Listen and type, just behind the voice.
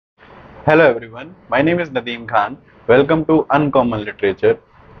Hello everyone, my name is Nadeem Khan. Welcome to Uncommon Literature.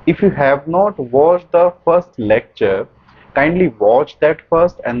 If you have not watched the first lecture, kindly watch that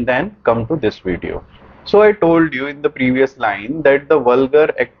first and then come to this video. So I told you in the previous line that the vulgar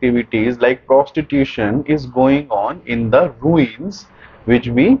activities like prostitution is going on in the ruins which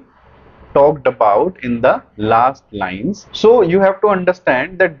we talked about in the last lines. So you have to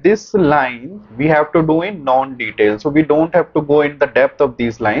understand that this line we have to do in non-detail. So we don't have to go in the depth of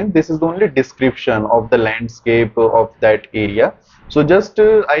these lines. This is only description of the landscape of that area. So just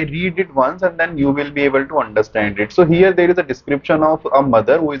I read it once and then you will be able to understand it. So here there is a description of a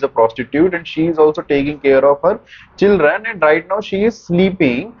mother who is a prostitute and she is also taking care of her children, and right now she is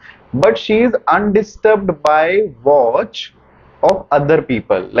sleeping, but she is undisturbed by watch of other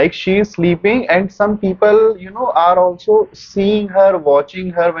people. Like she is sleeping and some people are also seeing her,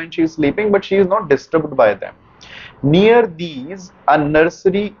 watching her when she is sleeping, but she is not disturbed by them. Near these a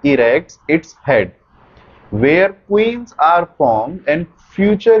nursery erects its head, where queens are formed and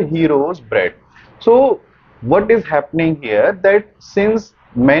future heroes bred. So what is happening here, that since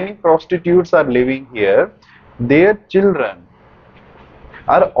many prostitutes are living here, their children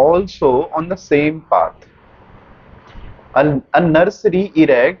are also on the same path. A nursery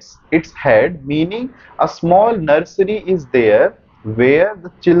erects its head, meaning a small nursery is there where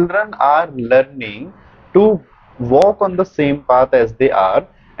the children are learning to walk on the same path as they are,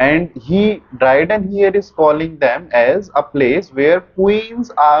 and Dryden here is calling them as a place where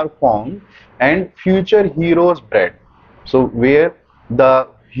queens are formed and future heroes bred. So where the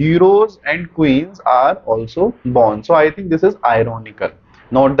heroes and queens are also born. So I think this is ironical,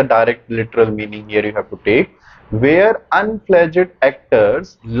 not the direct literal meaning here you have to take, where unfledged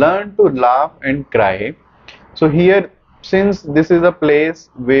actors learn to laugh and cry. So here, since this is a place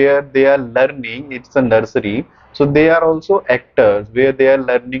where they are learning, it's a nursery, so they are also actors where they are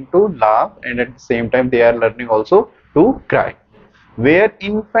learning to laugh and at the same time they are learning also to cry. Where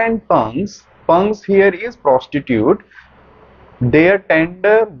infant punks here is prostitute, their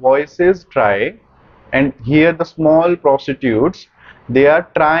tender voices try, and here the small prostitutes, they are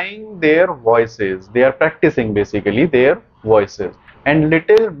trying their voices, they are practicing basically their voices. And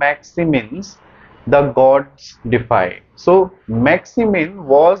little Maximins the gods defy. So Maximin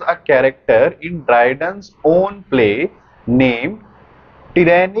was a character in Dryden's own play named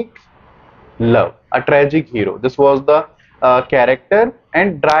Tyrannic Love, a tragic hero. This was the character,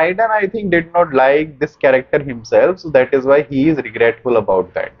 and Dryden, I think, did not like this character himself, so that is why he is regretful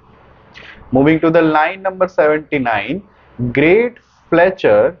about that. Moving to the line number 79, great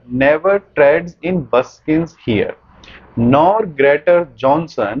Fletcher never treads in buskins here, nor greater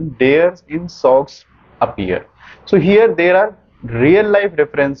Jonson dares in socks appear. So here there are real life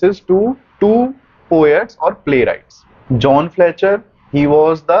references to two poets or playwrights. John Fletcher, he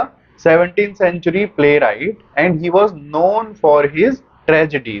was the 17th century playwright and he was known for his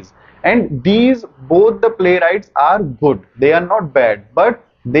tragedies. And these both the playwrights are good, they are not bad, but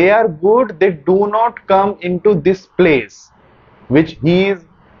they are good, they do not come into this place which he is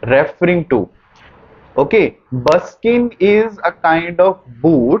referring to. Okay, buskin is a kind of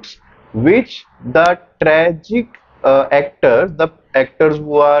boots which the tragic actors, the actors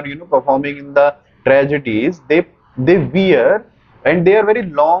who are performing in the tragedies, they wear, and they are very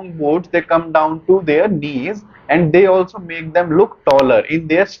long boots. They come down to their knees, and they also make them look taller in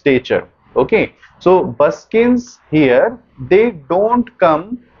their stature. Okay, so buskins here, they don't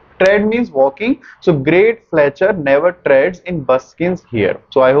come. Tread means walking. So great Fletcher never treads in buskins here.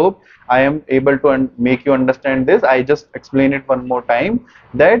 So I hope I am able to make you understand this. I just explain it one more time,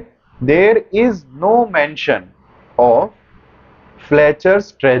 that there is no mention of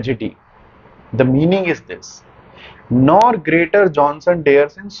Fletcher's tragedy. The meaning is this: nor greater Jonson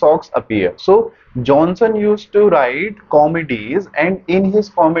dares in socks appear. So Jonson used to write comedies, and in his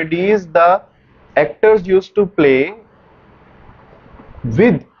comedies the actors used to play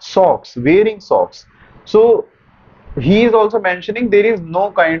with socks, wearing socks. So he is also mentioning there is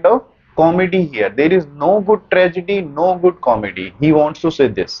no kind of comedy here, there is no good tragedy, no good comedy. He wants to say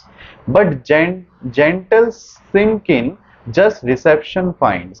this, but gentle Simkin just reception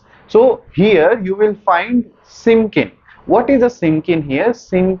finds. So here you will find Simkin. What is a Simkin here?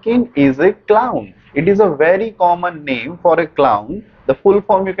 Simkin is a clown. It is a very common name for a clown. The full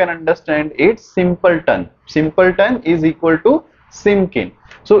form you can understand, it's simpleton. Simpleton is equal to Simkin.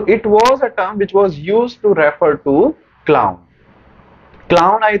 So it was a term which was used to refer to clown.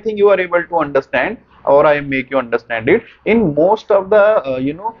 Clown, I think you are able to understand, or I make you understand it. In most of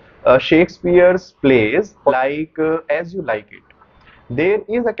the Shakespeare's plays, like As You Like It, there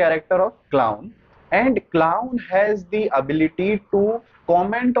is a character of clown, and clown has the ability to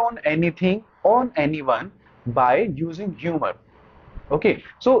comment on anything, on anyone by using humor. Okay,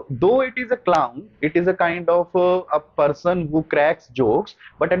 so though it is a clown, it is a kind of a person who cracks jokes,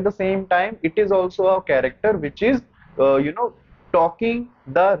 but at the same time, it is also a character which is, talking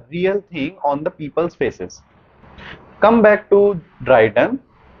the real thing on the people's faces. Come back to Dryden.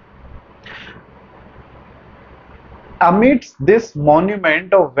 Amidst this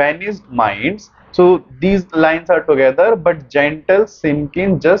monument of vanished minds, so these lines are together, but gentle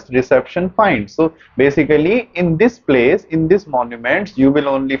Simkin just reception finds. So basically, in this place, in this monuments, you will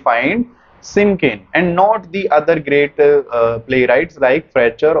only find Simkin and not the other great playwrights like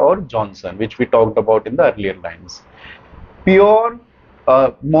Fletcher or Jonson, which we talked about in the earlier lines. Pure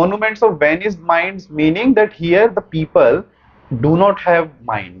monuments of vanished minds, meaning that here the people do not have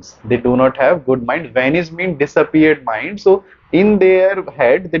minds, they do not have good minds. Vanished means disappeared minds, so in their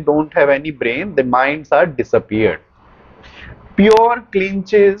head they don't have any brain, the minds are disappeared. Pure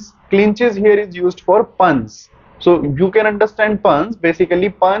clinches, clinches here is used for puns, so you can understand puns. Basically,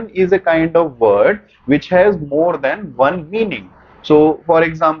 pun is a kind of word which has more than one meaning. So for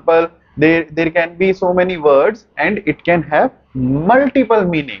example, there can be so many words and it can have multiple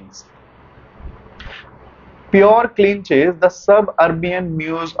meanings. Pure clinches the suburban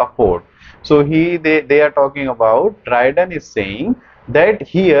muse afford. So they are talking about, Dryden is saying that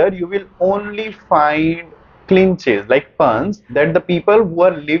here you will only find clinches like puns, that the people who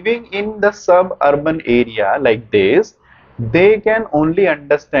are living in the suburban area like this, they can only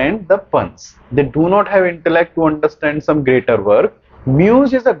understand the puns. They do not have intellect to understand some greater work.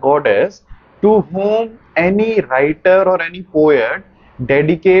 Muse is a goddess to whom any writer or any poet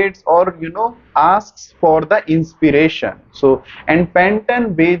dedicates or asks for the inspiration. So, and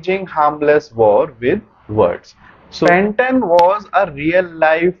Penton waging harmless war with words. So Penton was a real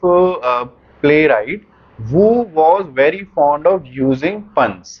life playwright who was very fond of using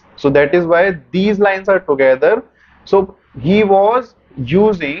puns. So that is why these lines are together. So he was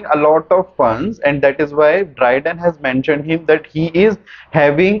using a lot of puns, and that is why Dryden has mentioned him that he is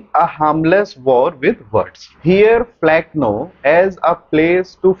having a harmless war with words. Here Flecknoe, as a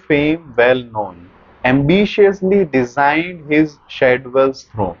place to fame well known, ambitiously designed his Shadwell's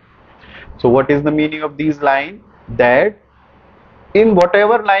throne. So what is the meaning of these lines? That in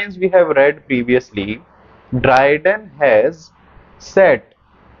whatever lines we have read previously, Dryden has set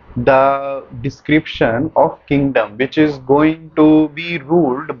the description of kingdom which is going to be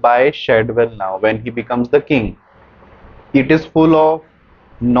ruled by Shadwell now when he becomes the king. It is full of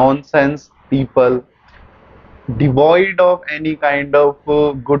nonsense people, devoid of any kind of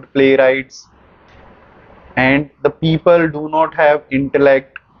good playwrights, and the people do not have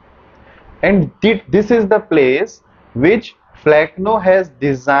intellect. And this is the place which Flecknoe has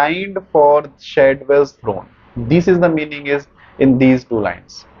designed for Shadwell's throne. This is the meaning is in these two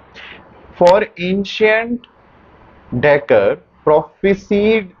lines. For ancient Decker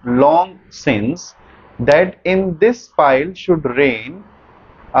prophesied long since that in this pile should reign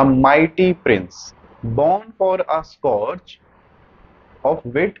a mighty prince, born for a scourge of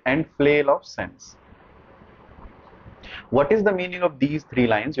wit and flail of sense. What is the meaning of these three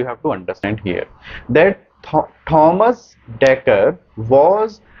lines? You have to understand here that Thomas Decker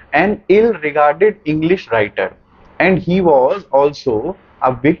was an ill-regarded English writer, and he was also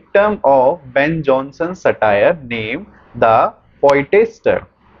a victim of Ben Jonson's satire named the Poetaster.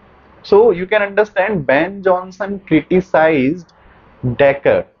 So you can understand Ben Jonson criticized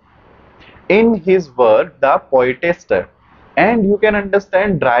Decker in his work The Poetaster, and you can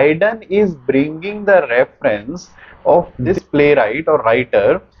understand Dryden is bringing the reference of this playwright or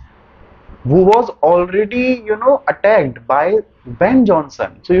writer who was already attacked by Ben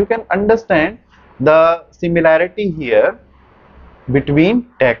Jonson. So you can understand the similarity here between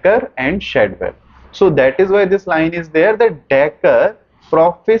Decker and Shadwell. So that is why this line is there, that Decker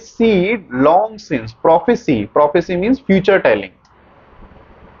prophesied long since. Prophecy means future telling,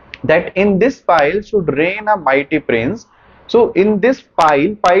 that in this pile should reign a mighty prince. So in this pile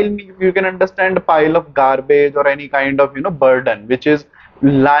you can understand a pile of garbage or any kind of burden which is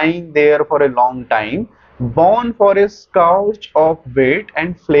lying there for a long time, born for a scourge of wit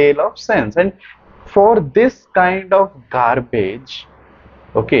and flail of sense. And for this kind of garbage,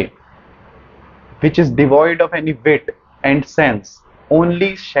 okay, which is devoid of any wit and sense,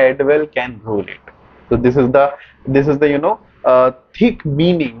 only Shadwell can rule it. So this is the thick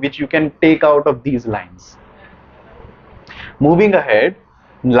meaning which you can take out of these lines. Moving ahead,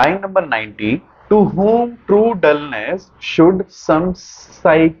 line number 90. To whom true dullness should some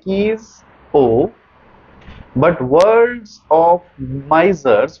psyches owe, but words of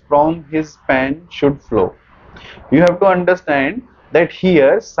misers from his pen should flow. You have to understand that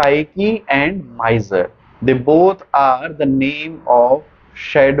here Psyche and Miser, they both are the name of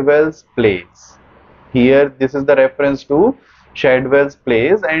Shadwell's plays. Here this is the reference to Shadwell's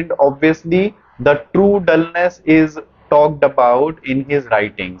plays, and obviously the true dullness is talked about in his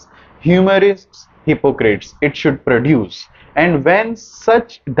writings. Humorists, hypocrites, it should produce. And when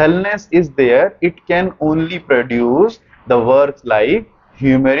such dullness is there, it can only produce the works like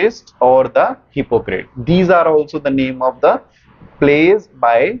humorist or the hypocrite. These are also the name of the plays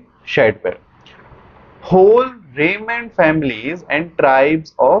by Shadwell. Whole Raymond families and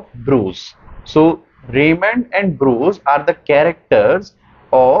tribes of Bruce. So Raymond and Bruce are the characters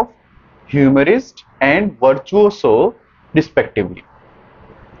of humorist and virtuoso respectively.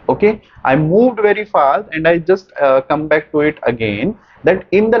 Okay, I moved very fast and I just come back to it again, that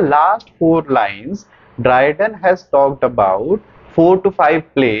in the last 4 lines Dryden has talked about 4 to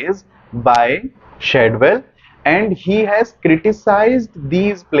 5 plays by Shadwell, and he has criticized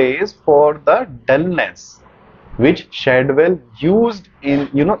these plays for the dullness which Shadwell used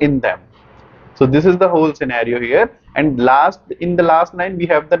in them. So this is the whole scenario here, and in the last line we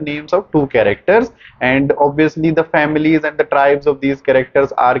have the names of 2 characters, and obviously the families and the tribes of these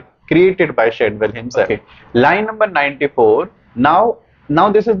characters are created by Shadwell himself. Okay. Line number 94. Now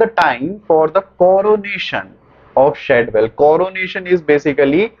this is the time for the coronation of Shadwell. Coronation is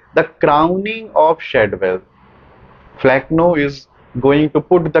basically the crowning of Shadwell. Flecknoe is going to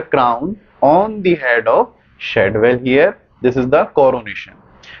put the crown on the head of Shadwell here. This is the coronation.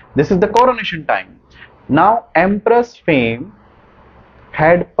 This is the coronation time. Now Empress Fame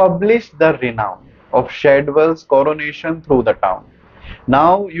had published the renown of Shadwell's coronation through the town.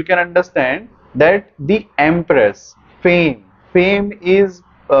 Now you can understand that the Empress Fame is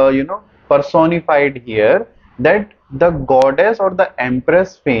personified here, that the goddess or the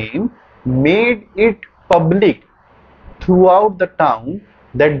Empress Fame made it public throughout the town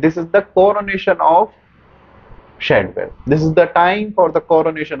that this is the coronation of Shadwell. This is the time for the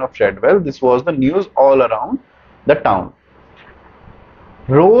coronation of Shadwell. This was the news all around the town.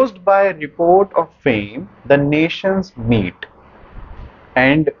 Roused by report of fame, the nations meet.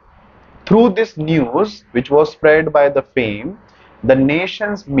 And through this news, which was spread by the fame, the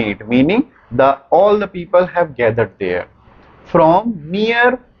nations meet, meaning all the people have gathered there from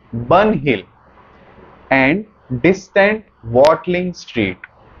near Bun Hill and distant Watling Street.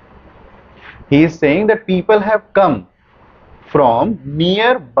 He is saying that people have come from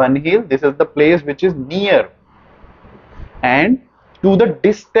near Bun Hill, this is the place which is near, and to the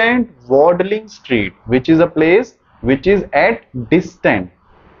distant Watling Street, which is a place which is at distant.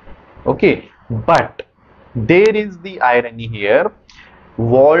 Okay, but there is the irony here.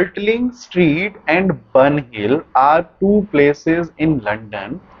 Watling Street and Bun Hill are 2 places in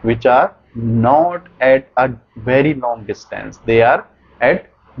London which are not at a very long distance. They are at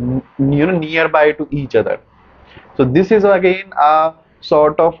nearby to each other. So this is again a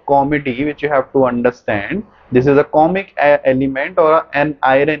sort of comedy which you have to understand. This is a comic element or an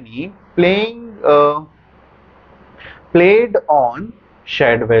irony played on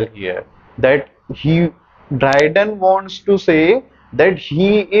Shadwell here, that Dryden wants to say that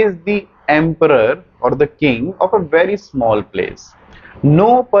he is the emperor or the king of a very small place.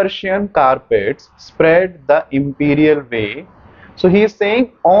 No Persian carpets spread the imperial way. So he is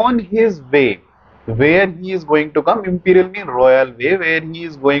saying on his way, where he is going to come, imperial means royal way, where he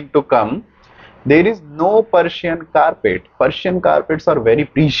is going to come, there is no Persian carpet. Persian carpets are very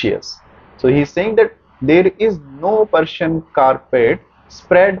precious. So he is saying that there is no Persian carpet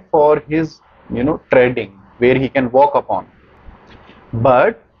spread for his treading, where he can walk upon.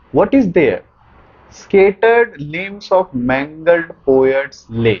 But what is there? Scattered limbs of mangled poets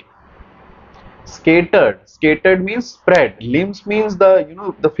lay. Scattered means spread. Limbs means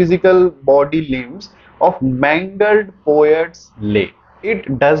the physical body limbs of mangled poets lay.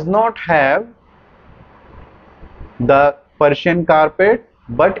 It does not have the Persian carpet,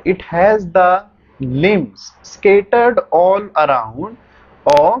 but it has the limbs scattered all around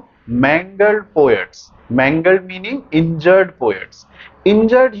of mangled poets. Mangled meaning injured poets.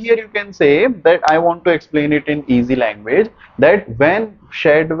 Injured here you can say that, I want to explain it in easy language, that when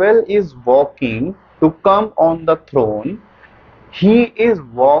Shadwell is walking to come on the throne, he is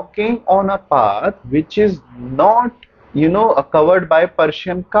walking on a path which is not covered by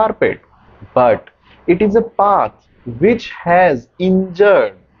Persian carpet, but it is a path which has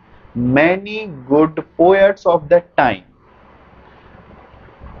injured many good poets of that time.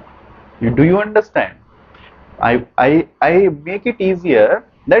 Do you understand? I make it easier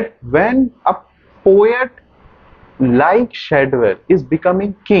that when a poet like Shadwell is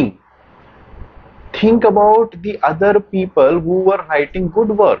becoming king, think about the other people who were writing good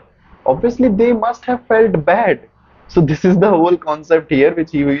work. Obviously, they must have felt bad. So this is the whole concept here,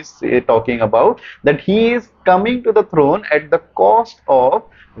 which he is talking about, that he is coming to the throne at the cost of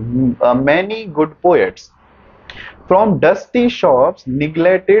many good poets. From dusty shops,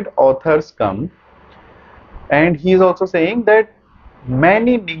 neglected authors come, and he is also saying that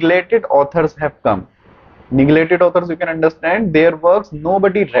many neglected authors have come. Neglected authors, you can understand, their works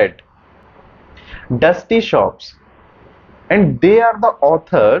nobody read. Dusty shops, and they are the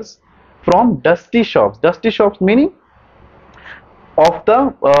authors from dusty shops. Dusty shops meaning of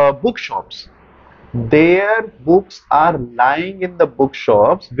the bookshops. Their books are lying in the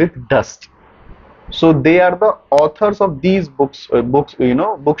bookshops with dust. So they are the authors of these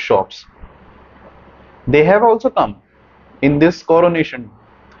bookshops. They have also come in this coronation.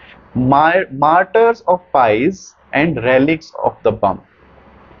 Martyrs of pies and relics of the bum.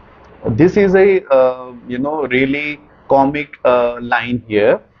 This is a really comic line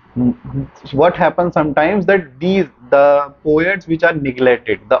here. What happens sometimes that the poets which are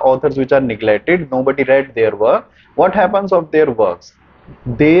neglected, the authors which are neglected, nobody read their work. What happens of their works?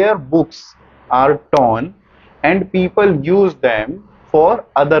 Their books are torn and people use them for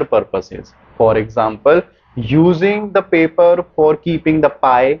other purposes. For example, using the paper for keeping the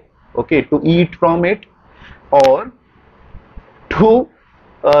pie, okay, to eat from it, or to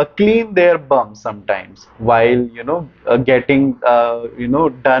clean their bum sometimes while getting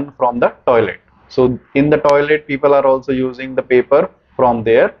done from the toilet. So in the toilet, people are also using the paper from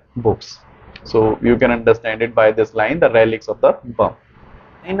their books. So you can understand it by this line, the relics of the bum.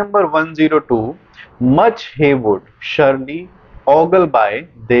 Line number 102, much haywood surely ogle by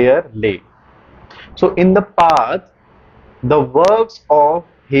there lay. So in the path, the works of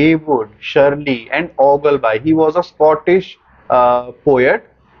Haywood, Shirley, and Ogleby. He was a Scottish poet.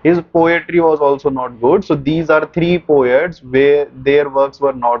 His poetry was also not good. So these are three poets where their works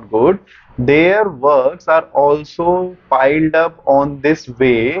were not good. Their works are also piled up on this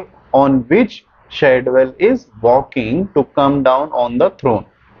way on which Shadwell is walking to come down on the throne.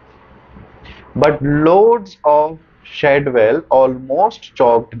 But loads of Shadwell almost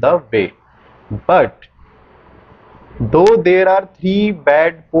choked the way. But though there are three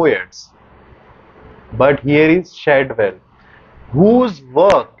bad poets, but here is Shadwell, whose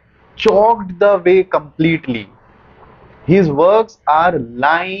work choked the way completely. His works are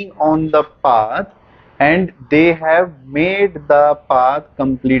lying on the path and they have made the path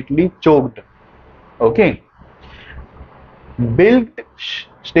completely choked. Okay. Bilked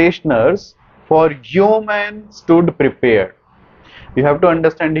stationers for yeomen stood prepared. You have to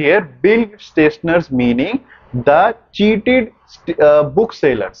understand here, bilked stationers meaning the cheated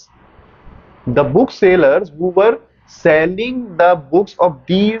booksellers. The booksellers who were selling the books of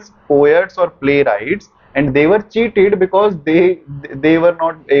these poets or playwrights, and they were cheated because they were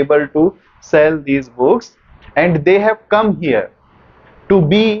not able to sell these books, and they have come here to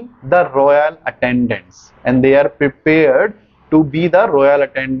be the royal attendants, and they are prepared to be the royal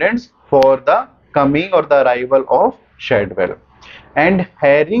attendants for the coming or the arrival of Shadwell. And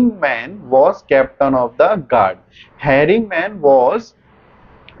Herringman was captain of the guard. Herringman was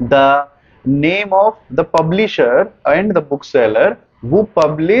the name of the publisher and the bookseller who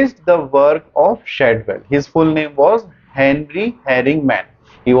published the work of Shadwell. His full name was Henry Herringman.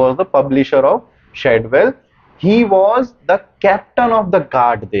 He was the publisher of Shadwell. He was the captain of the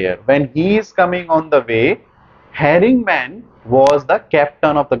guard there. When he is coming on the way, Herringman was the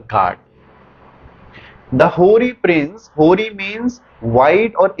captain of the guard. The hoary prince, hoary means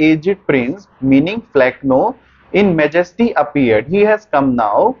white or aged prince, meaning Flecknoe, in majesty appeared. He has come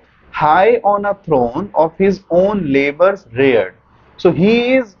now, high on a throne of his own labors reared. So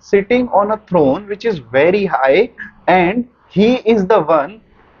he is sitting on a throne which is very high, and he is the one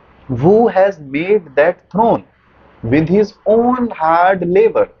who has made that throne with his own hard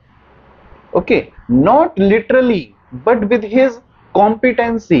labor. Okay, not literally, but with his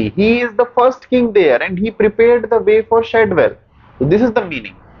competency. He is the first king there and he prepared the way for Shadwell. So this is the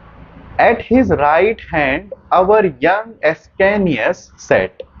meaning. At his right hand our young Ascanius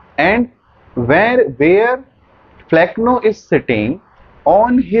sat, and where Flecknoe is sitting,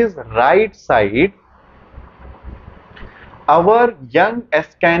 on his right side our young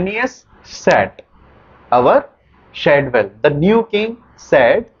Ascanius sat. Our Shadwell, the new king,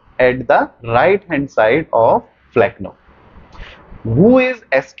 sat at the right hand side of Flecknoe. Who is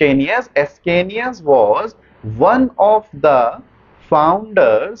Ascanius? Ascanius was one of the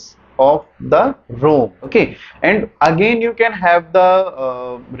founders of the Rome. Okay, and again you can have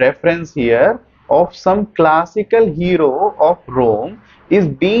the reference here of some classical hero of Rome. is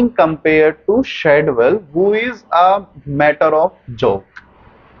being compared to Shadwell, who is a matter of joke.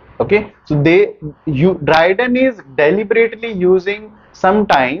 Okay, so Dryden is deliberately using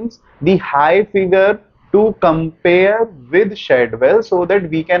sometimes the high figure to compare with Shadwell so that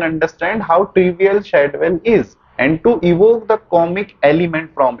we can understand how trivial Shadwell is and to evoke the comic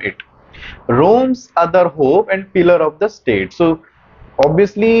element from it. Rome's other hope and pillar of the state. So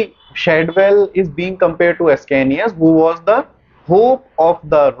obviously Shadwell is being compared to Ascanius, who was the hope of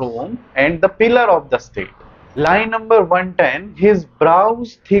the Rome and the pillar of the state. Line number 110, his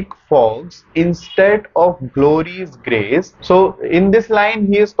brows thick fogs instead of glory's grace. So in this line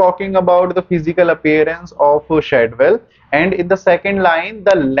he is talking about the physical appearance of Shadwell, and in the second line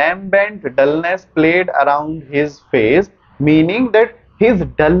the lambent dullness played around his face, meaning that his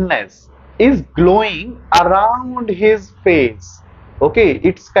dullness is glowing around his face. Okay,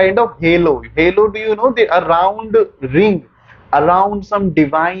 it's kind of halo. Halo, do you know, the around ring around some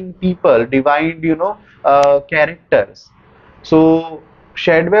divine people, divine, characters. So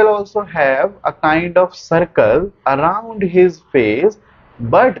Shadwell also have a kind of circle around his face,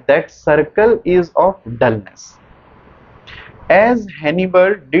 but that circle is of dullness. As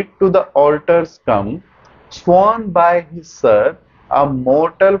Hannibal did to the altars come, sworn by his sir, a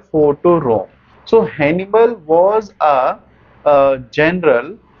mortal foe to Rome. So Hannibal was a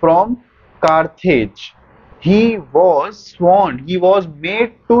general from Carthage. He was sworn, he was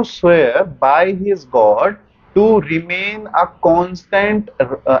made to swear by his god to remain a constant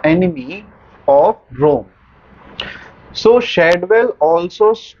enemy of Rome. So Shadwell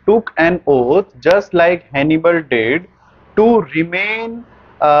also took an oath, just like Hannibal did, to remain,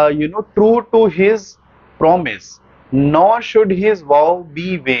 true to his promise. Nor should his vow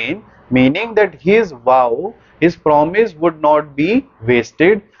be vain, meaning that his vow, his promise would not be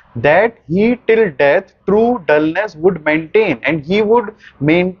wasted. That he till death true dullness would maintain, and he would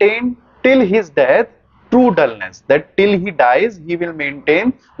maintain till his death true dullness, that till he dies he will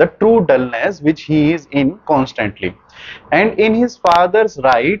maintain the true dullness which he is in constantly, and in his father's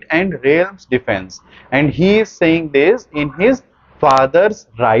right and realm's defense. And he is saying this in his father's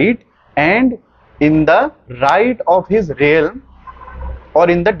right and in the right of his realm, or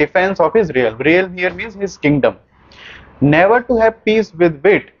in the defense of his realm. Realm here means his kingdom. Never to have peace with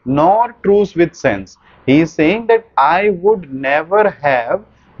wit nor truce with sense. He is saying that I would never have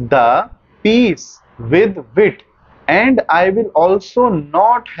the peace with wit, and I will also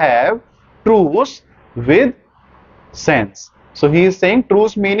not have truce with sense. So he is saying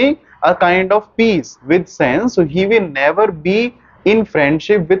truce meaning a kind of peace with sense. So he will never be in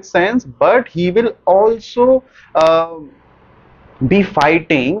friendship with sense, but he will also be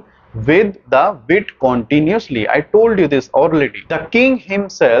fighting with the wit continuously. I told you this already. The king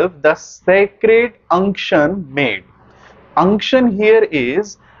himself the sacred unction made. Unction here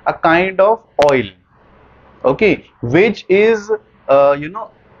is a kind of oil, okay, which is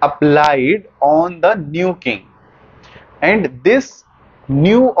applied on the new king. And this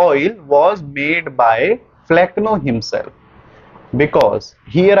new oil was made by Flecknoe himself. Because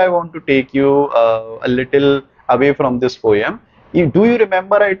here I want to take you a little away from this poem. Do you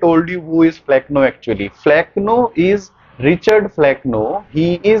remember I told you who is Flecknoe actually? Flecknoe is Richard Flecknoe.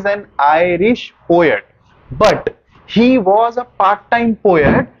 He is an Irish poet, but he was a part-time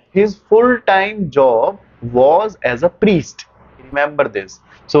poet. His full-time job was as a priest. Remember this.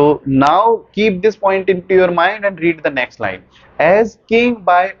 So now keep this point into your mind and read the next line. As king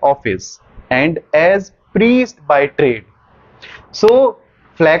by office and as priest by trade. So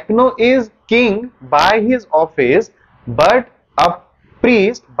Flecknoe is king by his office, but a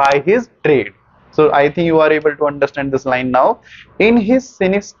priest by his trade. So I think you are able to understand this line now. In his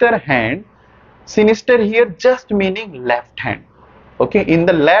sinister hand, sinister here just meaning left hand. Okay, in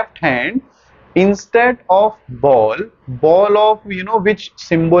the left hand, instead of ball of which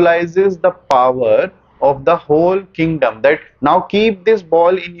symbolizes the power of the whole kingdom. That now keep this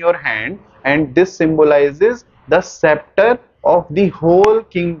ball in your hand, and this symbolizes the scepter of the whole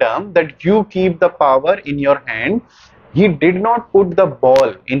kingdom, that you keep the power in your hand. He did not put the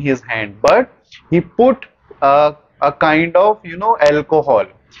ball in his hand, but he put a kind of alcohol.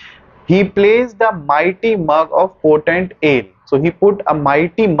 He placed the mighty mug of potent ale. So he put a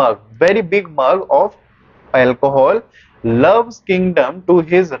mighty mug, very big mug of alcohol. Love's kingdom to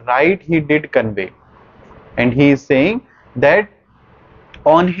his right he did convey. And he is saying that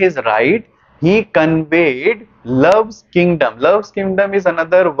on his right he conveyed love's kingdom. Love's kingdom is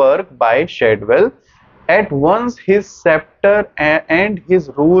another work by Shadwell. At once his scepter and his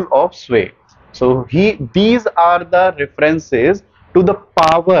rule of sway. So these are the references to the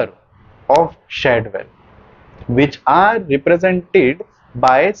power of Shadwell, which are represented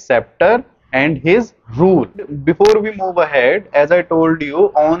by Satyr and his rule. Before we move ahead, as I told you,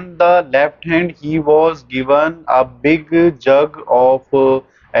 on the left hand he was given a big jug of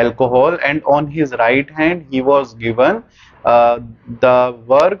alcohol, and on his right hand he was given uh, the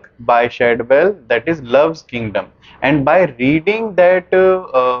work by Shadwell, that is Love's Kingdom. And by reading that,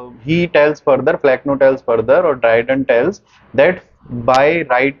 he tells further, Flecknoe tells further, or Dryden tells that by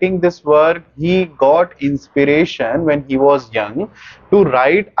writing this work, he got inspiration when he was young to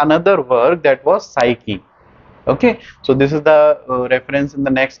write another work, that was Psyche. Okay, so this is the reference in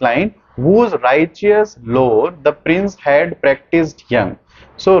the next line. Whose righteous lore the prince had practiced young.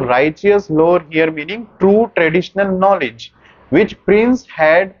 So righteous lore here meaning true traditional knowledge, which prince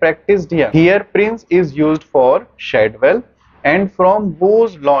had practiced young. Here prince is used for Shadwell, and from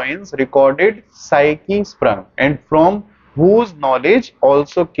whose loins recorded Psyche sprung, and from whose knowledge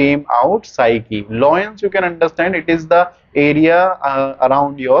also came out Psyche. Loins, you can understand, it is the area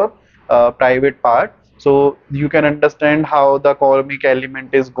around your private part. So you can understand how the comic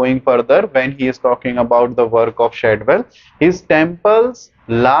element is going further when he is talking about the work of Shadwell. His temples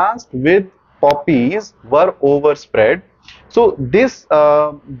last with poppies were overspread. So these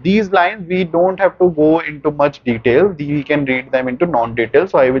lines we don't have to go into much detail. We can read them into non-detail.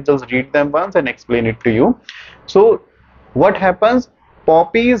 So I will just read them once and explain it to you. So what happens?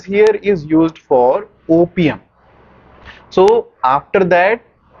 Poppies here is used for opium. So after that,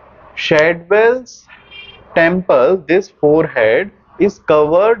 Shadwell's temple, this forehead is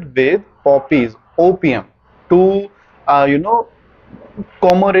covered with poppies, opium, to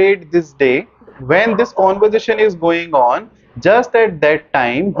commemorate this day. When this conversation is going on, just at that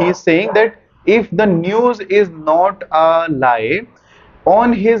time he is saying that if the news is not a lie,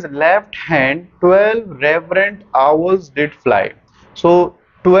 on his left hand 12 reverent owls did fly. So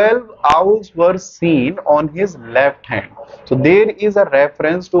 12 owls were seen on his left hand. So there is a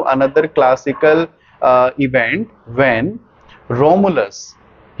reference to another classical event when Romulus,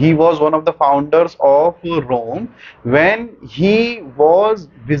 he was one of the founders of Rome, when he was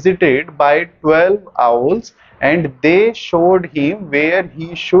visited by 12 owls, and they showed him where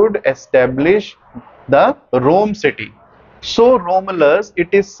he should establish the Rome city. So Romulus, it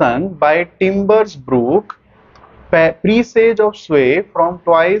is sung by Timbers Brook, presage of sway from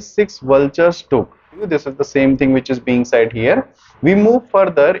twice six vultures took. This is the same thing which is being said here. We move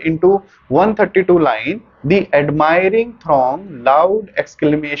further into 132 line. The admiring throng loud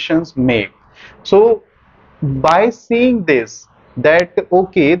exclamations make. So by seeing this, that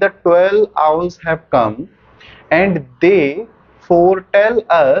okay, the 12 owls have come and they foretell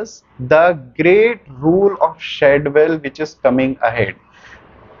us the great rule of Shadwell which is coming ahead.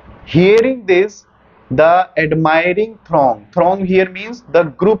 Hearing this, the admiring throng here means the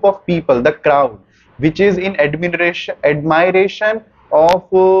group of people, the crowd, which is in admiration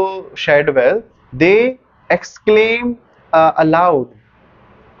of Shadwell, they exclaim aloud,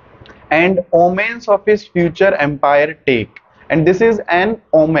 and omens of his future empire take. And this is an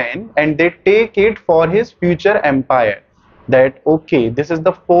omen, and they take it for his future empire. That okay, this is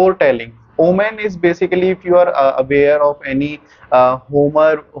the foretelling. Omen is basically, if you are aware of any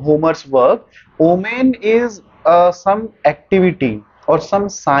Homer's work, omen is some activity or some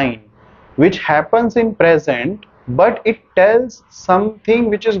sign which happens in present, but it tells something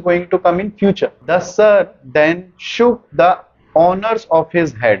which is going to come in future. The sir then shook the honors of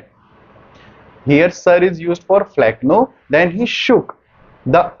his head. Here sir is used for Flecknoe. Then he shook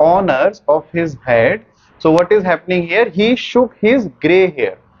the honors of his head. So what is happening here? He shook his grey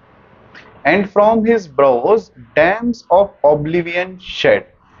hair, and from his brows dams of oblivion shed,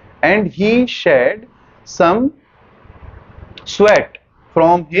 and he shed some sweat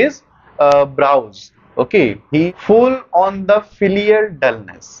from his brows. Okay, he full on the filial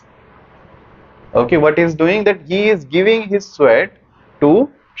dullness. Okay, what is doing that? He is giving his sweat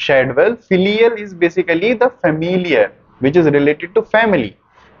to Shadwell. Filial is basically the familiar, which is related to family.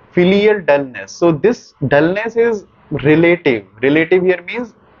 Filial dullness. So this dullness is relative. Relative here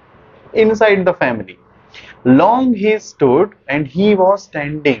means inside the family. Long he stood, and he was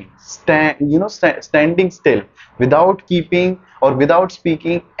standing, standing still, without keeping or without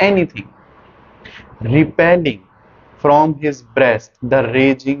speaking anything, repelling from his breast the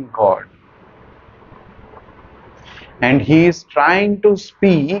raging god. And he is trying to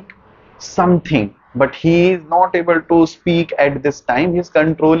speak something, but he is not able to speak at this time. He is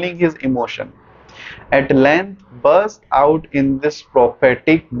controlling his emotion. At length burst out in this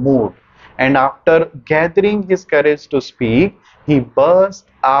prophetic mood, and after gathering his courage to speak, he burst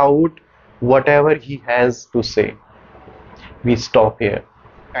out whatever he has to say. We stop here.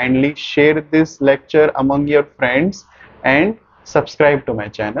 Kindly share this lecture among your friends and subscribe to my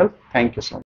channel. Thank you so much.